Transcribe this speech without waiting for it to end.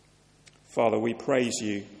Father, we praise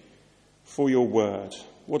you for your word.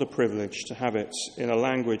 What a privilege to have it in a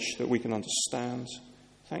language that we can understand.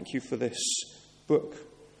 Thank you for this book,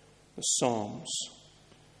 the Psalms,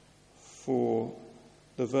 for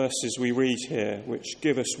the verses we read here, which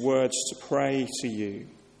give us words to pray to you.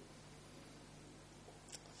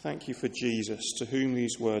 Thank you for Jesus, to whom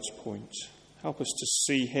these words point. Help us to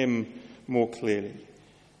see him more clearly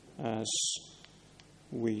as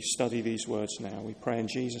we study these words now. We pray in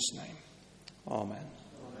Jesus' name. Amen.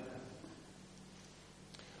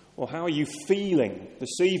 Well, how are you feeling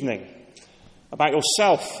this evening about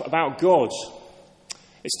yourself, about God?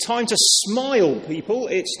 It's time to smile, people.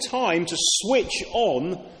 It's time to switch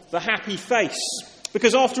on the happy face.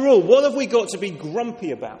 Because after all, what have we got to be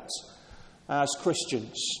grumpy about as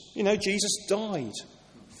Christians? You know, Jesus died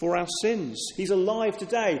for our sins. He's alive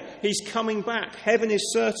today. He's coming back. Heaven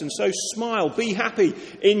is certain. So smile, be happy,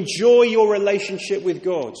 enjoy your relationship with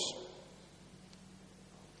God.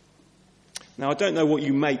 Now, I don't know what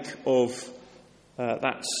you make of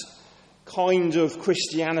that kind of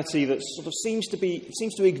Christianity that sort of seems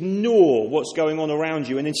to ignore what's going on around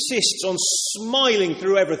you and insists on smiling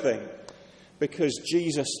through everything because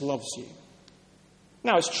Jesus loves you.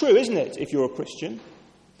 Now, it's true, isn't it, if you're a Christian,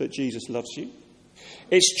 that Jesus loves you?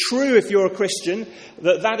 It's true if you're a Christian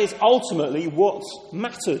that is ultimately what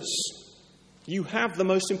matters. You have the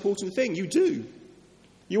most important thing. You do.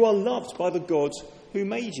 You are loved by the God who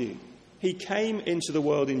made you. He came into the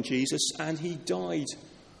world in Jesus and he died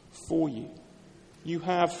for you. You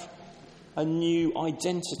have a new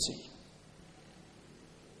identity.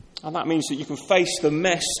 And that means that you can face the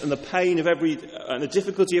mess and the pain of and the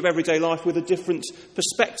difficulty of everyday life with a different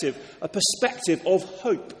perspective, a perspective of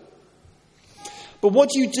hope. But what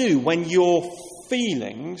do you do when your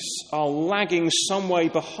feelings are lagging some way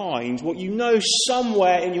behind what you know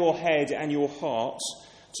somewhere in your head and your heart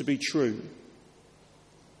to be true?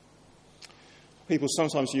 People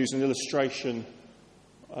sometimes use an illustration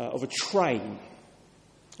of a train,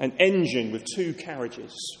 an engine with two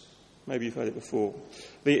carriages. Maybe you've heard it before.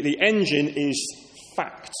 The engine is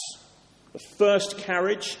facts. The first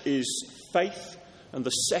carriage is faith, and the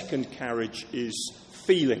second carriage is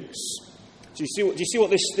feelings. Do you see what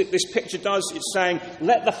this picture does? It's saying,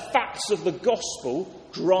 let the facts of the gospel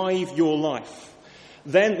drive your life.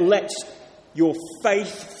 Then let your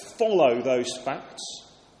faith follow those facts.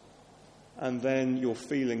 And then your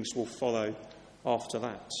feelings will follow after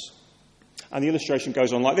that. And the illustration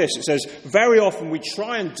goes on like this. It says, very often we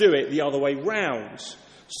try and do it the other way round.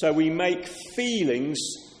 So we make feelings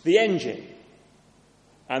the engine.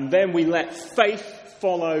 And then we let faith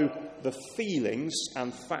follow the feelings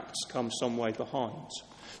and facts come some way behind.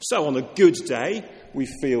 So on a good day, we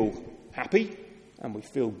feel happy and we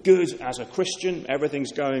feel good as a Christian.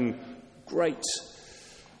 Everything's going great.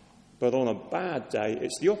 But on a bad day,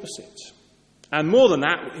 it's the opposite. And more than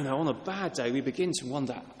that, on a bad day, we begin to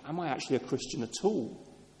wonder, am I actually a Christian at all?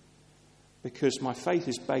 Because my faith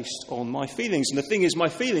is based on my feelings. And the thing is, my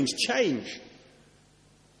feelings change.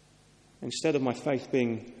 Instead of my faith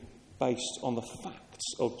being based on the facts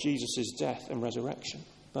of Jesus' death and resurrection,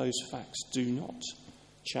 those facts do not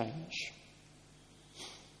change.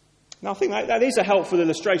 Now, I think that is a helpful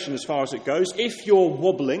illustration as far as it goes. If you're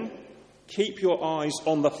wobbling, keep your eyes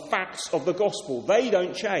on the facts of the gospel. They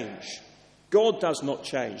don't change. God does not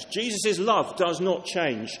change. Jesus' love does not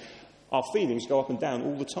change. Our feelings go up and down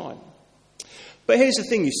all the time. But here's the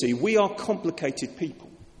thing, you see. We are complicated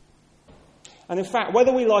people. And in fact,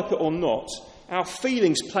 whether we like it or not, our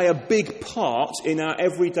feelings play a big part in our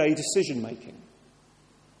everyday decision making.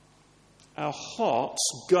 Our hearts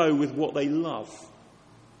go with what they love,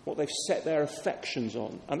 what they've set their affections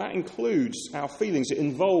on. And that includes our feelings. It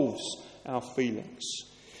involves our feelings.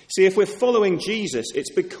 See, if we're following Jesus,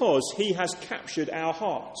 it's because he has captured our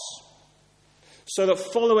hearts. So that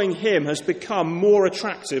following him has become more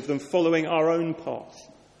attractive than following our own path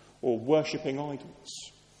or worshipping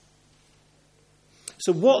idols.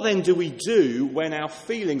 So what then do we do when our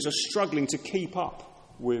feelings are struggling to keep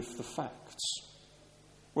up with the facts?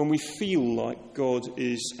 When we feel like God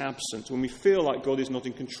is absent, when we feel like God is not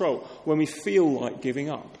in control, when we feel like giving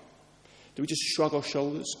up? Do we just shrug our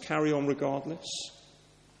shoulders, carry on regardless?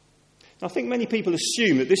 I think many people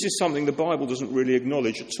assume that this is something the Bible doesn't really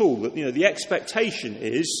acknowledge at all. That the expectation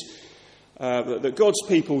is that God's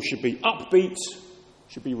people should be upbeat,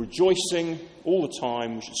 should be rejoicing all the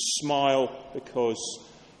time, we should smile because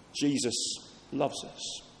Jesus loves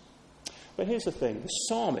us. But here's the thing, the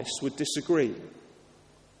psalmist would disagree.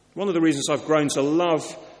 One of the reasons I've grown to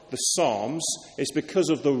love the Psalms is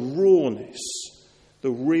because of the rawness,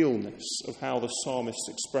 the realness of how the psalmists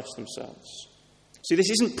express themselves. See,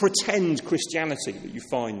 this isn't pretend Christianity that you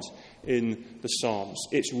find in the Psalms.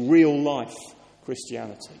 It's real life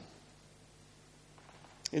Christianity.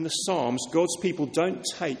 In the Psalms, God's people don't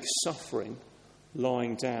take suffering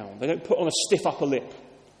lying down. They don't put on a stiff upper lip.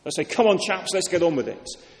 They say, come on chaps, let's get on with it.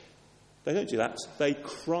 They don't do that. They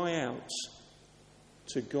cry out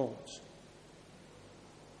to God.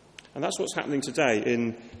 And that's what's happening today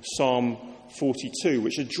in Psalm 42,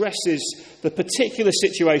 which addresses the particular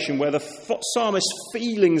situation where the psalmist's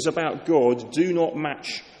feelings about God do not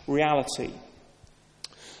match reality.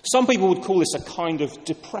 Some people would call this a kind of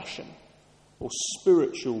depression, or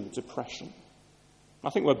spiritual depression. I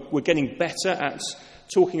think we're getting better at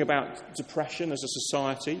talking about depression as a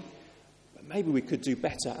society, but maybe we could do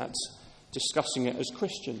better at discussing it as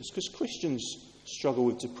Christians, because Christians struggle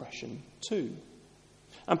with depression too.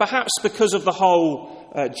 And perhaps because of the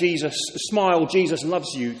whole Jesus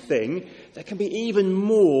loves you thing, there can be even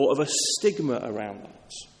more of a stigma around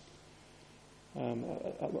that.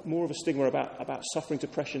 More of a stigma about suffering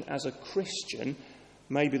depression as a Christian,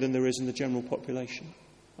 maybe than there is in the general population.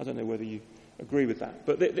 I don't know whether you agree with that.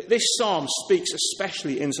 But this psalm speaks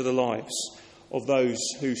especially into the lives of those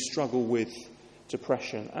who struggle with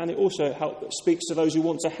depression. And it also speaks to those who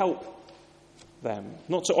want to help them.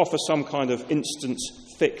 Not to offer some kind of instant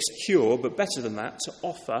fixed cure, but better than that, to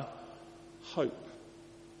offer hope.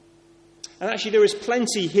 And actually there is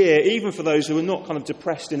plenty here, even for those who are not kind of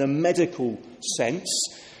depressed in a medical sense,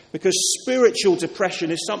 because spiritual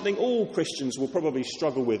depression is something all Christians will probably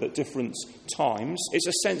struggle with at different times. It's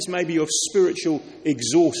a sense maybe of spiritual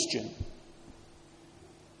exhaustion,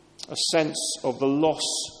 a sense of the loss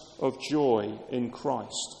of joy in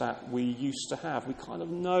Christ that we used to have. We kind of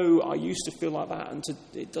know, I used to feel like that, and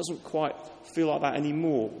it doesn't quite feel like that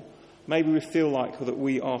anymore. Maybe we feel like that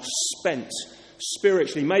we are spent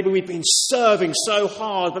spiritually. Maybe we've been serving so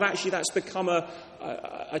hard, but actually that's become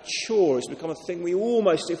a chore. It's become a thing we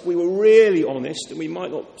almost, if we were really honest, and we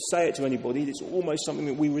might not say it to anybody, it's almost something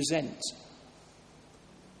that we resent.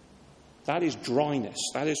 That is dryness.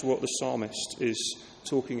 That is what the psalmist is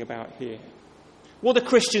talking about here. What are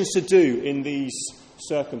Christians to do in these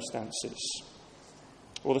circumstances?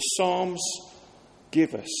 Well, the Psalms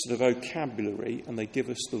give us the vocabulary and they give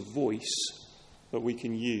us the voice that we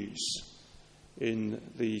can use in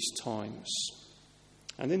these times.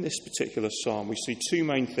 And in this particular psalm, we see two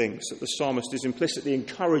main things that the psalmist is implicitly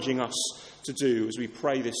encouraging us to do as we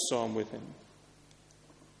pray this psalm with him.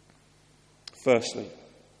 Firstly,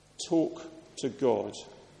 talk to God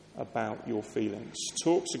about your feelings.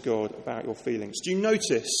 Talk to God about your feelings. Do you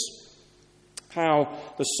notice how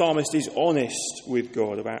the psalmist is honest with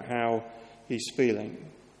God about how he's feeling?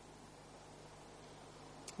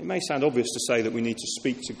 It may sound obvious to say that we need to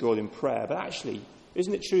speak to God in prayer, but actually,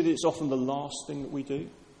 isn't it true that it's often the last thing that we do?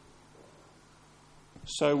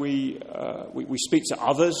 So we speak to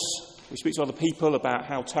others, we speak to other people about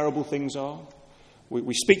how terrible things are.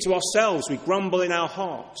 We speak to ourselves, we grumble in our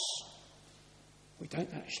hearts. We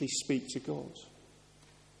don't actually speak to God.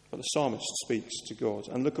 But the psalmist speaks to God.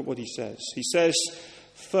 And look at what he says. He says,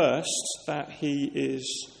 first, that he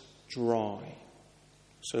is dry.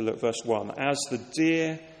 So look, verse 1. As the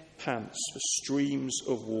deer pants for streams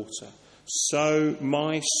of water, so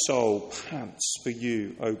my soul pants for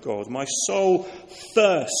you, O God. My soul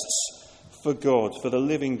thirsts for God, for the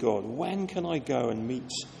living God. When can I go and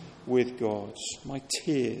meet with God? My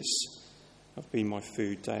tears have been my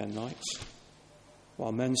food day and night.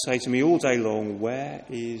 While men say to me all day long, where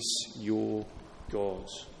is your God?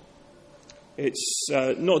 It's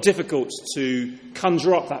not difficult to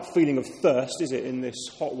conjure up that feeling of thirst, is it, in this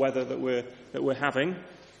hot weather that we're having?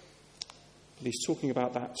 But he's talking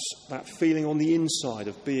about that feeling on the inside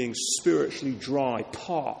of being spiritually dry,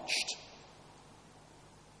 parched.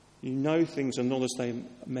 You know things are not as they're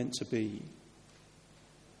meant to be.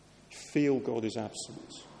 You feel God is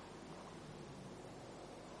absent.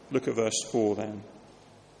 Look at verse 4 then.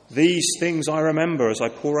 These things I remember as I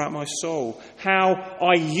pour out my soul. How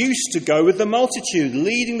I used to go with the multitude,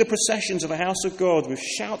 leading the procession to the house of God with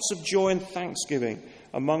shouts of joy and thanksgiving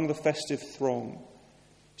among the festive throng.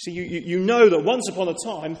 See, you know that once upon a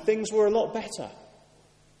time things were a lot better.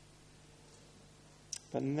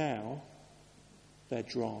 But now they're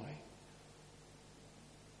dry.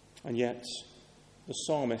 And yet the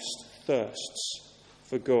psalmist thirsts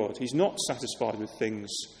for God. He's not satisfied with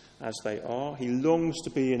things as they are. He longs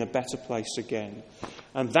to be in a better place again.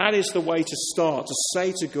 And that is the way to start, to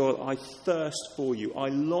say to God, I thirst for you. I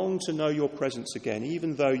long to know your presence again,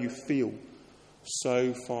 even though you feel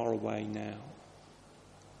so far away now.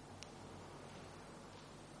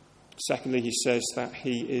 Secondly, he says that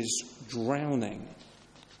he is drowning.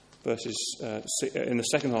 in the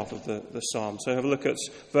second half of the psalm. So have a look at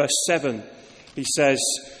verse 7. He says,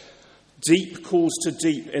 "Deep calls to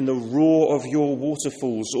deep in the roar of your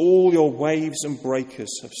waterfalls. All your waves and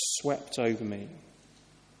breakers have swept over me."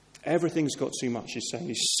 Everything's got too much, he's saying.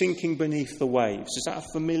 He's sinking beneath the waves. Is that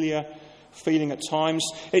a familiar feeling at times?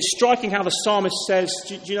 It's striking how the psalmist says,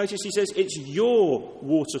 do you notice he says, it's your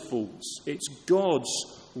waterfalls. It's God's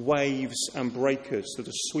waves and breakers that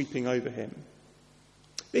are sweeping over him.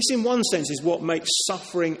 This, in one sense, is what makes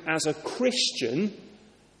suffering as a Christian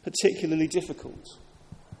particularly difficult.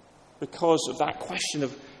 Because of that question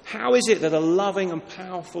of how is it that a loving and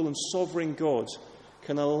powerful and sovereign God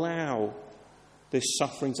can allow this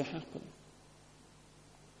suffering to happen?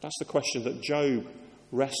 That's the question that Job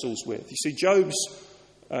wrestles with. You see, Job's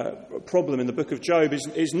problem in the book of Job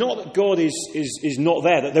is not that God is not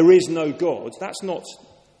there, that there is no God. That's not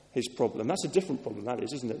his problem. That's a different problem, that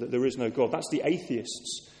is, isn't it? That there is no God. That's the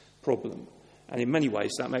atheist's problem. And in many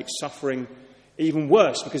ways that makes suffering even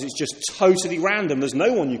worse because it's just totally random. There's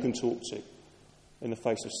no one you can talk to in the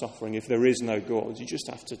face of suffering if there is no God. You just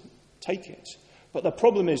have to take it. But the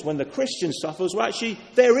problem is when the Christian suffers, well, actually,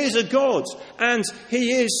 there is a God. And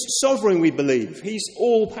he is sovereign, we believe. He's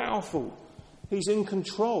all-powerful. He's in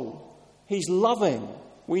control. He's loving.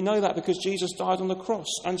 We know that because Jesus died on the cross.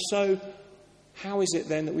 And so, how is it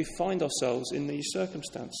then that we find ourselves in these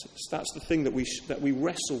circumstances? That's the thing that we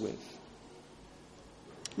wrestle with.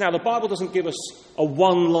 Now, the Bible doesn't give us a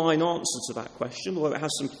one-line answer to that question, although it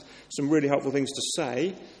has some really helpful things to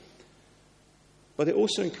say. But it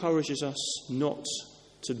also encourages us not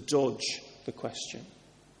to dodge the question.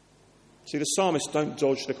 See, the psalmists don't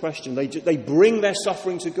dodge the question. They bring their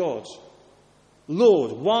suffering to God.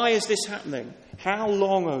 Lord, why is this happening? How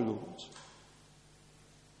long, O Lord?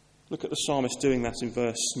 Look at the psalmist doing that in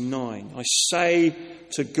verse 9. I say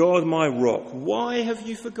to God, my rock, why have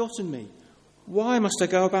you forgotten me? Why must I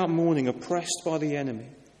go about mourning, oppressed by the enemy?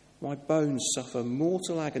 My bones suffer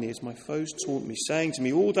mortal agony as my foes taunt me, saying to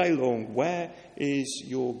me all day long, where is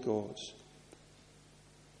your God?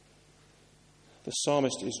 The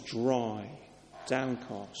psalmist is dry,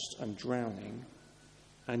 downcast and drowning,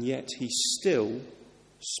 and yet he still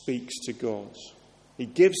speaks to God. He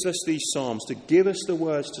gives us these psalms to give us the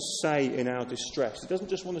words to say in our distress. He doesn't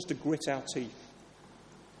just want us to grit our teeth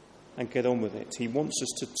and get on with it. He wants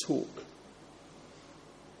us to talk.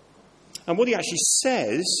 And what he actually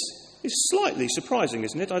says is slightly surprising,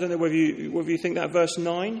 isn't it? I don't know whether you think that verse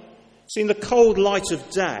 9. See, in the cold light of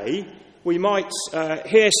day, we might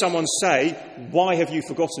hear someone say, why have you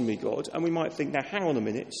forgotten me, God? And we might think, now, hang on a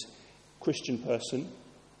minute, Christian person.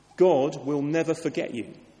 God will never forget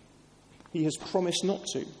you. He has promised not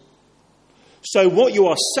to. So what you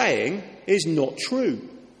are saying is not true.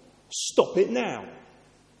 Stop it now.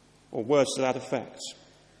 Or words to that effect.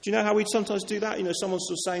 Do you know how we sometimes do that? You know, someone's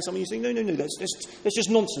sort of saying something, you think, no, that's just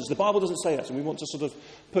nonsense. The Bible doesn't say that, and we want to sort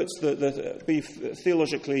of be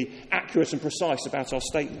theologically accurate and precise about our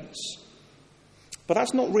statements. But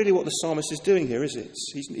that's not really what the psalmist is doing here, is it?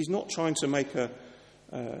 He's not trying to make a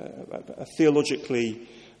theologically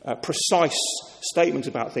precise statement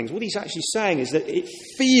about things. What he's actually saying is that it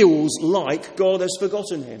feels like God has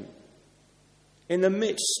forgotten him. In the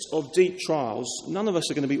midst of deep trials, none of us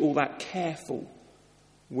are going to be all that careful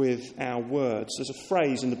with our words. There's a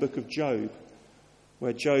phrase in the book of Job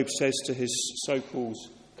where Job says to his so-called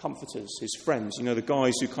comforters, his friends, you know, the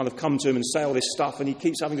guys who kind of come to him and say all this stuff, and he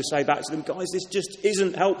keeps having to say back to them, guys, this just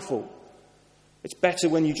isn't helpful. It's better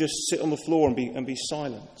when you just sit on the floor and be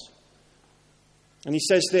silent. And he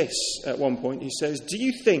says this at one point, he says, do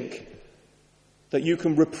you think that you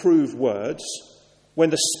can reprove words when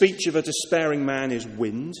the speech of a despairing man is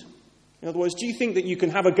wind? In other words, do you think that you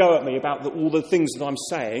can have a go at me about all the things that I'm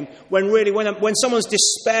saying when really, when someone's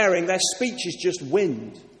despairing, their speech is just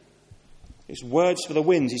wind? It's words for the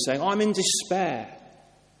wind. He's saying, I'm in despair.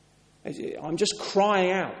 I'm just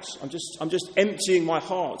crying out. I'm just emptying my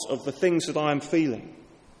heart of the things that I am feeling.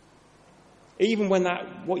 Even when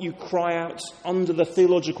what you cry out under the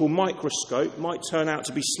theological microscope might turn out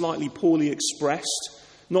to be slightly poorly expressed,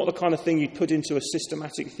 not the kind of thing you'd put into a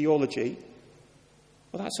systematic theology.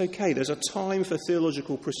 Well, that's okay. There's a time for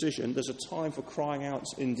theological precision. There's a time for crying out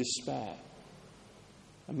in despair.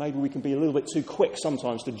 And maybe we can be a little bit too quick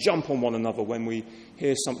sometimes to jump on one another when we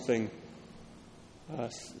hear something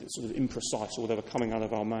sort of imprecise or whatever coming out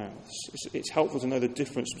of our mouths. It's helpful to know the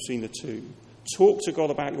difference between the two. Talk to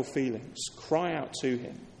God about your feelings. Cry out to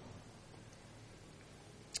him.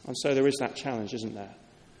 And so there is that challenge, isn't there?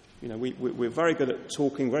 You know, we're very good at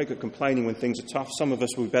talking, very good at complaining when things are tough. Some of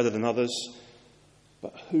us will be better than others.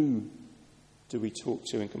 But who do we talk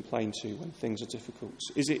to and complain to when things are difficult?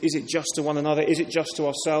 Is it just to one another? Is it just to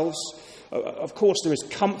ourselves? Of course, there is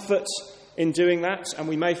comfort in doing that, and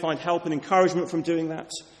we may find help and encouragement from doing that.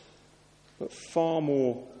 But far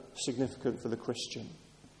more significant for the Christian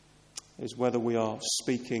is whether we are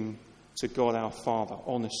speaking to God our Father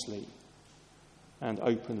honestly and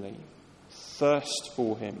openly. Thirst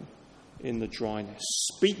for him in the dryness.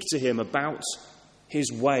 Speak to him about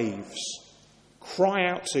his waves. Cry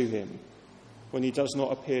out to him when he does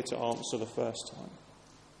not appear to answer the first time.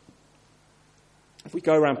 If we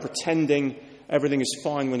go around pretending everything is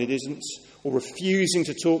fine when it isn't, or refusing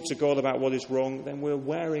to talk to God about what is wrong, then we're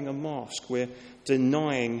wearing a mask. We're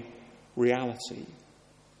denying reality.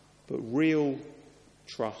 But real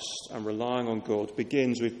trust and relying on God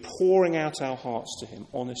begins with pouring out our hearts to him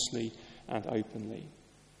honestly and openly.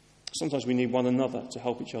 Sometimes we need one another to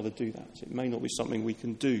help each other do that. It may not be something we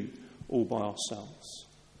can do all by ourselves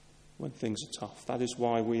when things are tough. That is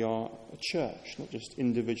why we are a church, not just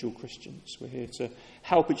individual Christians. We're here to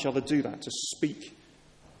help each other do that, to speak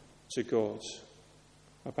to God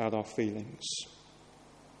about our feelings.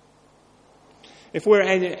 If we're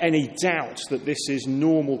in any doubt that this is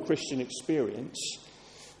normal Christian experience,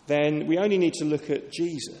 then we only need to look at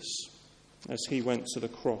Jesus as he went to the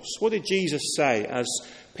cross. What did Jesus say as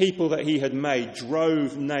people that he had made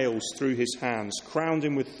drove nails through his hands, crowned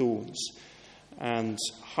him with thorns, and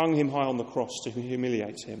hung him high on the cross to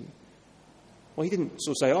humiliate him? Well, he didn't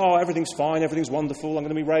sort of say, oh, everything's fine, everything's wonderful, I'm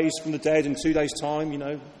going to be raised from the dead in 2 days' time,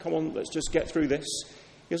 come on, let's just get through this.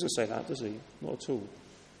 He doesn't say that, does he? Not at all.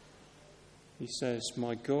 He says,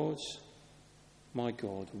 my God,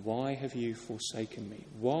 why have you forsaken me?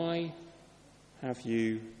 Why have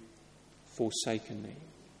you forsaken me?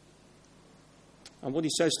 And what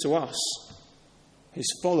he says to us, his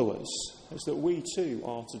followers, is that we too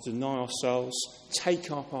are to deny ourselves, take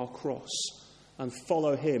up our cross, and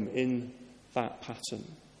follow him in that pattern.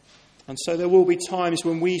 And so there will be times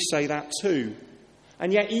when we say that too.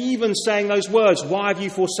 And yet even saying those words, why have you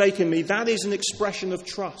forsaken me, that is an expression of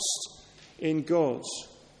trust in God.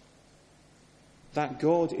 That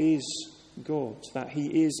God is God, that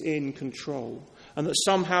he is in control, and that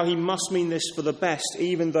somehow he must mean this for the best,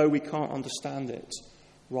 even though we can't understand it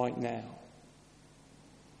right now.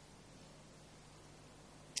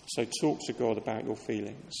 So talk to God about your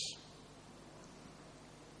feelings.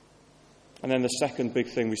 And then the second big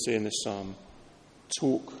thing we see in this psalm,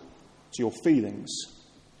 talk to your feelings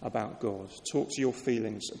about God. Talk to your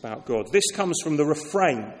feelings about God. This comes from the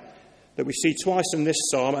refrain that we see twice in this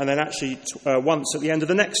psalm, and then actually once at the end of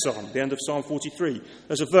the next psalm, the end of Psalm 43.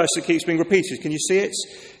 There's a verse that keeps being repeated. Can you see it?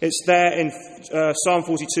 It's there in Psalm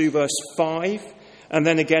 42, verse 5, and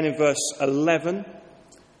then again in verse 11,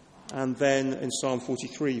 and then in Psalm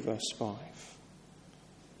 43, verse 5.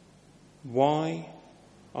 Why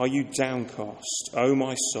are you downcast, O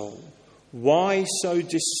my soul? Why so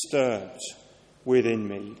disturbed within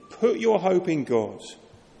me? Put your hope in God,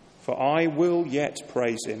 for I will yet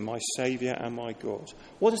praise him, my Saviour and my God.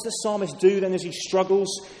 What does the psalmist do then as he struggles?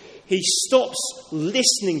 He stops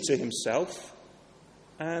listening to himself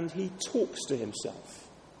and he talks to himself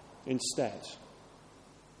instead.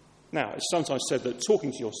 Now, it's sometimes said that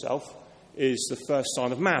talking to yourself is the first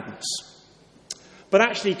sign of madness. But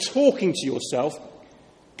actually talking to yourself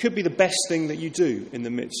could be the best thing that you do in the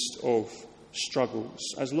midst of struggles,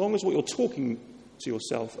 as long as what you're talking to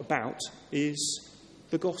yourself about is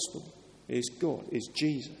the gospel, is God, is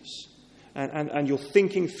Jesus. And you're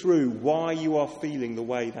thinking through why you are feeling the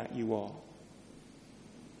way that you are.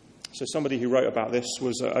 So somebody who wrote about this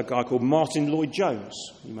was a guy called Martin Lloyd-Jones.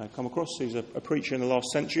 You may have come across. He's a preacher in the last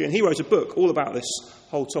century. And he wrote a book all about this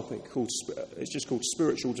whole topic. It's just called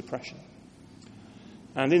Spiritual Depression.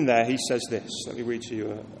 And in there he says this. Let me read to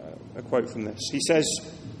you a quote from this. He says,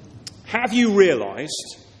 have you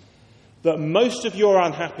realised that most of your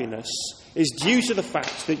unhappiness is due to the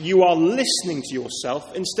fact that you are listening to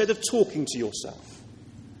yourself instead of talking to yourself?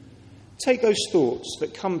 Take those thoughts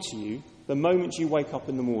that come to you the moment you wake up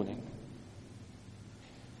in the morning.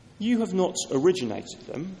 You have not originated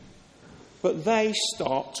them, but they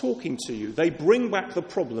start talking to you. They bring back the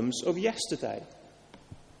problems of yesterday.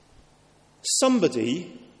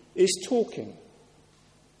 Somebody is talking.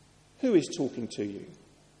 Who is talking to you?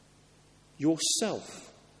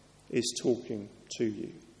 Yourself is talking to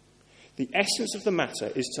you. The essence of the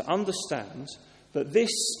matter is to understand that this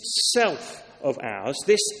self of ours,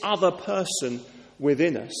 this other person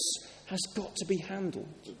within us, has got to be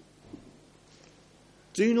handled.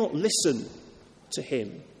 Do not listen to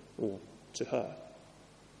him or to her.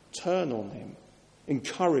 Turn on him.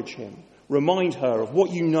 Encourage him. Remind her of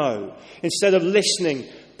what you know. Instead of listening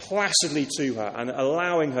placidly to her and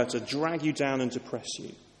allowing her to drag you down and depress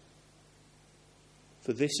you.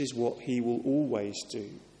 For this is what he will always do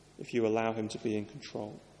if you allow him to be in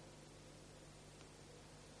control.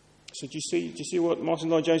 So do you see what Martin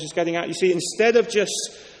Lloyd-Jones is getting at? You see, instead of just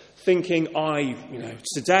thinking,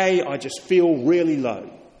 today I just feel really low,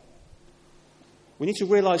 we need to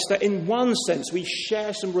realise that in one sense we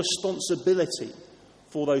share some responsibility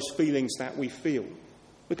for those feelings that we feel.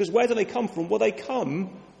 Because where do they come from? Well, they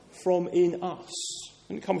come from in us.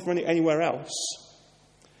 They don't come from anywhere else.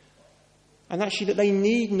 And actually that they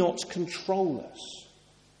need not control us.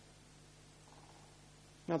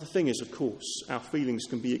 Now the thing is, of course, our feelings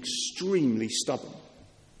can be extremely stubborn.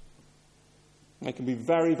 They can be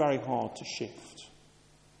very, very hard to shift.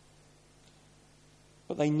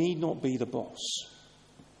 But they need not be the boss.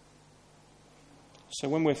 So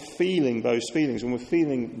when we're feeling those feelings, when we're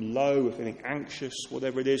feeling low, we're feeling anxious,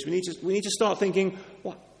 whatever it is, we need to start thinking,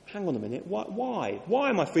 well, hang on a minute, why? Why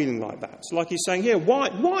am I feeling like that? So like he's saying here, why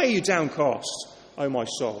are you downcast, O my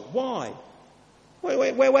soul? Why?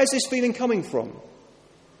 Where's this feeling coming from?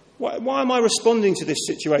 Why am I responding to this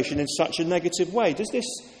situation in such a negative way? Does this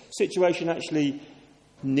situation actually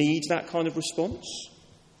need that kind of response?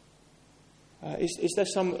 Is there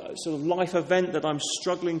some sort of life event that I'm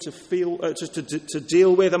struggling to feel, to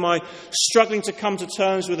deal with? Am I struggling to come to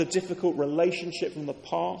terms with a difficult relationship from the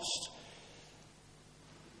past?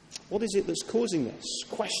 What is it that's causing this?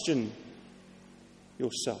 Question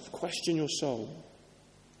yourself. Question your soul.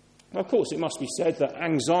 Now, of course, it must be said that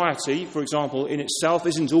anxiety, for example, in itself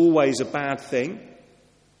isn't always a bad thing.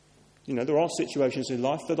 There are situations in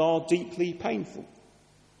life that are deeply painful.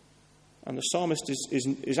 And the psalmist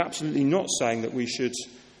is absolutely not saying that we should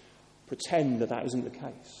pretend that isn't the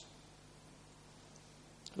case.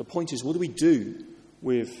 The point is, what do we do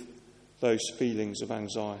with those feelings of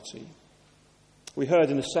anxiety? We heard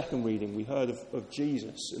in the second reading, we heard of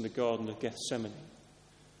Jesus in the Garden of Gethsemane.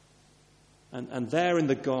 And there in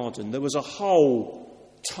the garden, there was a whole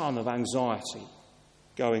ton of anxiety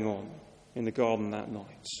going on in the garden that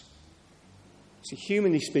night. So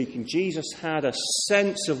humanly speaking, Jesus had a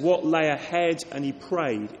sense of what lay ahead and he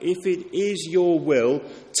prayed, if it is your will,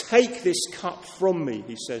 take this cup from me,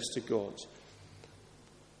 he says to God.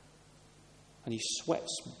 And he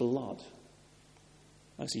sweats blood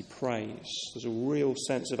as he prays. There's a real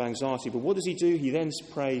sense of anxiety. But what does he do? He then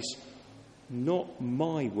prays, not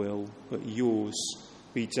my will, but yours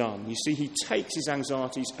be done. You see, he takes his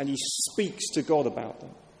anxieties and he speaks to God about them.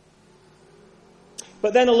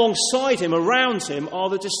 But then alongside him, around him, are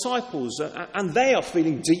the disciples, and they are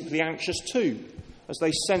feeling deeply anxious too, as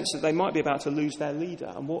they sense that they might be about to lose their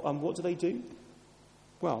leader. And what do?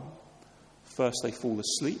 Well, first they fall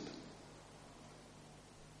asleep.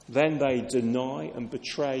 Then they deny and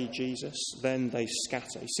betray Jesus. Then they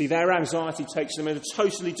scatter. See, their anxiety takes them in a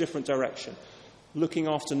totally different direction, looking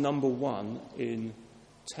after number one in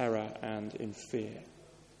terror and in fear.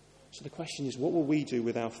 So the question is, what will we do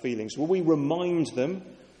with our feelings? Will we remind them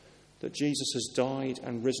that Jesus has died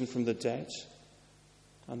and risen from the dead,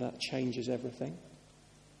 and that changes everything?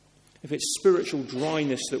 If it's spiritual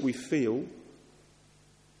dryness that we feel,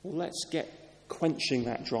 well, let's get quenching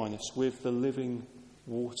that dryness with the living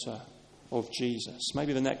water of Jesus.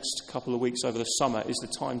 Maybe the next couple of weeks over the summer is the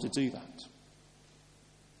time to do that.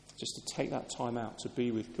 Just to take that time out to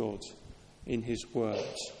be with God in his word,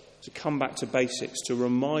 to come back to basics, to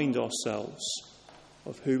remind ourselves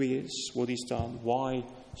of who he is, what he's done, why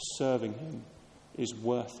serving him is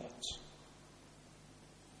worth it.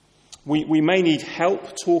 We may need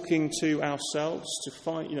help talking to ourselves to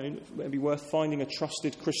find, it may be worth finding a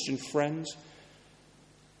trusted Christian friend.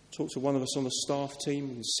 Talk to one of us on the staff team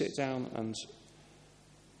and sit down and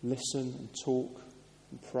listen and talk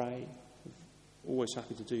and pray. Always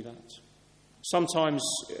happy to do that. Sometimes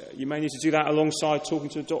you may need to do that alongside talking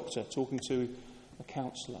to a doctor, talking to a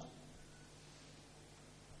counsellor.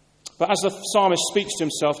 But as the psalmist speaks to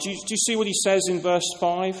himself, do you see what he says in verse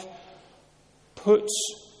 5? Put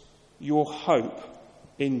your hope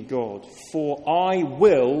in God, for I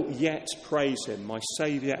will yet praise him, my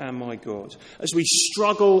Saviour and my God. As we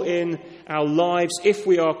struggle in our lives, if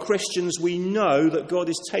we are Christians, we know that God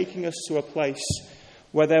is taking us to a place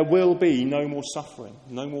where there will be no more suffering,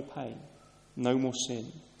 no more pain, no more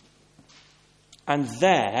sin. And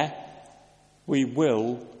there we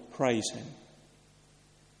will praise him,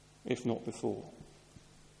 if not before.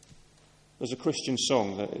 There's a Christian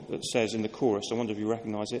song that says in the chorus, I wonder if you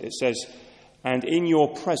recognise it, it says, and in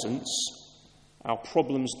your presence our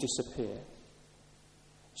problems disappear.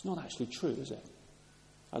 It's not actually true, is it?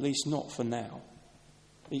 At least not for now.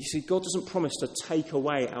 You see, God doesn't promise to take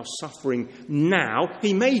away our suffering now.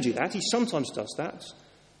 He may do that. He sometimes does that.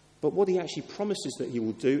 But what he actually promises that he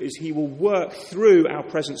will do is he will work through our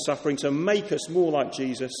present suffering to make us more like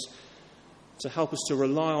Jesus, to help us to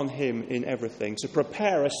rely on him in everything, to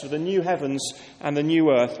prepare us for the new heavens and the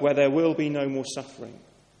new earth where there will be no more suffering.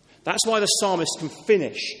 That's why the psalmist can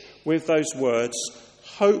finish with those words,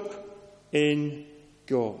 hope in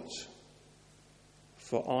God,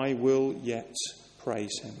 for I will yet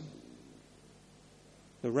praise him.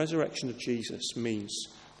 The resurrection of Jesus means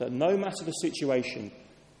that no matter the situation,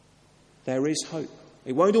 there is hope.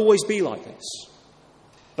 It won't always be like this.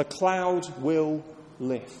 The cloud will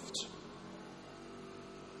lift.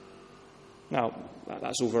 Now,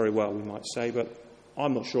 that's all very well, we might say, but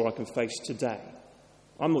I'm not sure I can face today.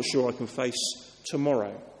 I'm not sure I can face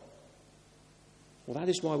tomorrow. Well, that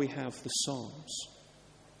is why we have the Psalms.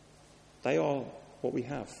 They are what we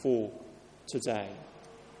have for today.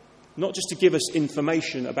 Not just to give us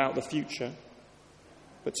information about the future,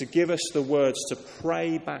 but to give us the words to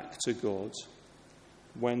pray back to God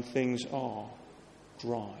when things are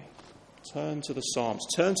dry. Turn to the Psalms.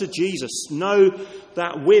 Turn to Jesus. Know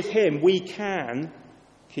that with him we can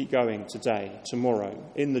keep going today, tomorrow,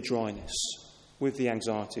 in the dryness, with the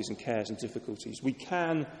anxieties and cares and difficulties. We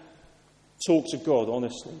can talk to God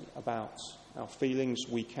honestly about our feelings.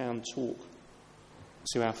 We can talk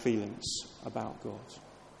to our feelings about God.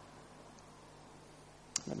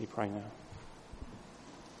 Let me pray now.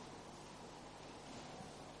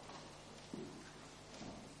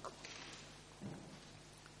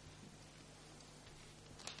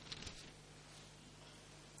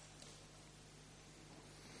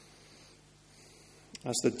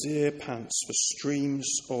 As the deer pants for streams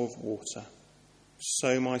of water,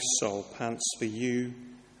 so my soul pants for you,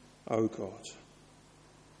 O God.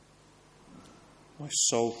 My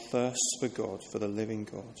soul thirsts for God, for the living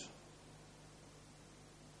God.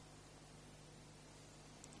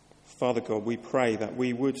 Father God, we pray that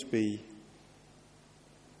we would be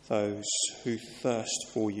those who thirst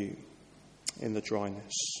for you in the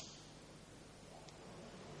dryness.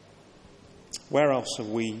 Where else have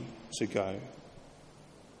we to go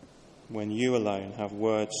when you alone have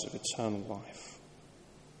words of eternal life?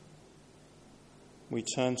 We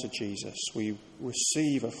turn to Jesus. We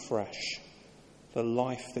receive afresh the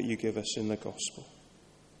life that you give us in the gospel.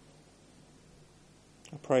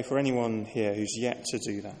 I pray for anyone here who's yet to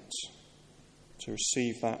do that, to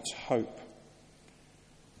receive that hope,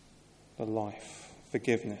 the life,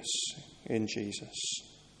 forgiveness in Jesus.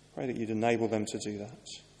 Pray that you'd enable them to do that.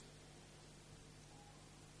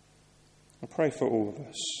 I pray for all of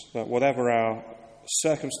us that whatever our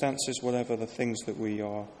circumstances, whatever the things that we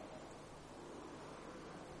are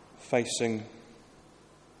facing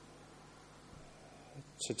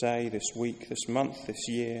today, this week, this month, this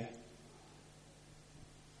year,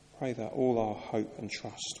 pray that all our hope and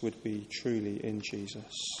trust would be truly in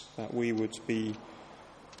Jesus, that we would be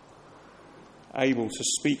able to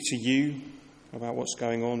speak to you about what's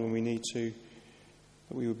going on when we need to,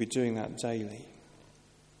 that we would be doing that daily.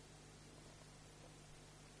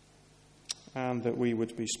 And that we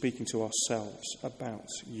would be speaking to ourselves about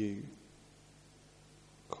you,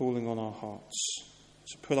 calling on our hearts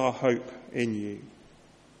to put our hope in you,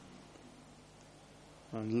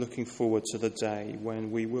 and looking forward to the day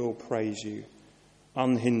when we will praise you,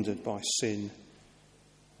 unhindered by sin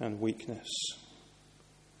and weakness,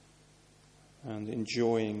 and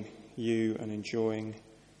enjoying you and enjoying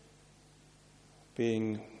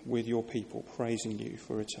being with your people, praising you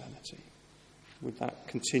for eternity. Would that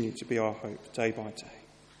continue to be our hope day by day?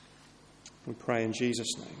 We pray in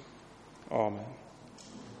Jesus' name. Amen.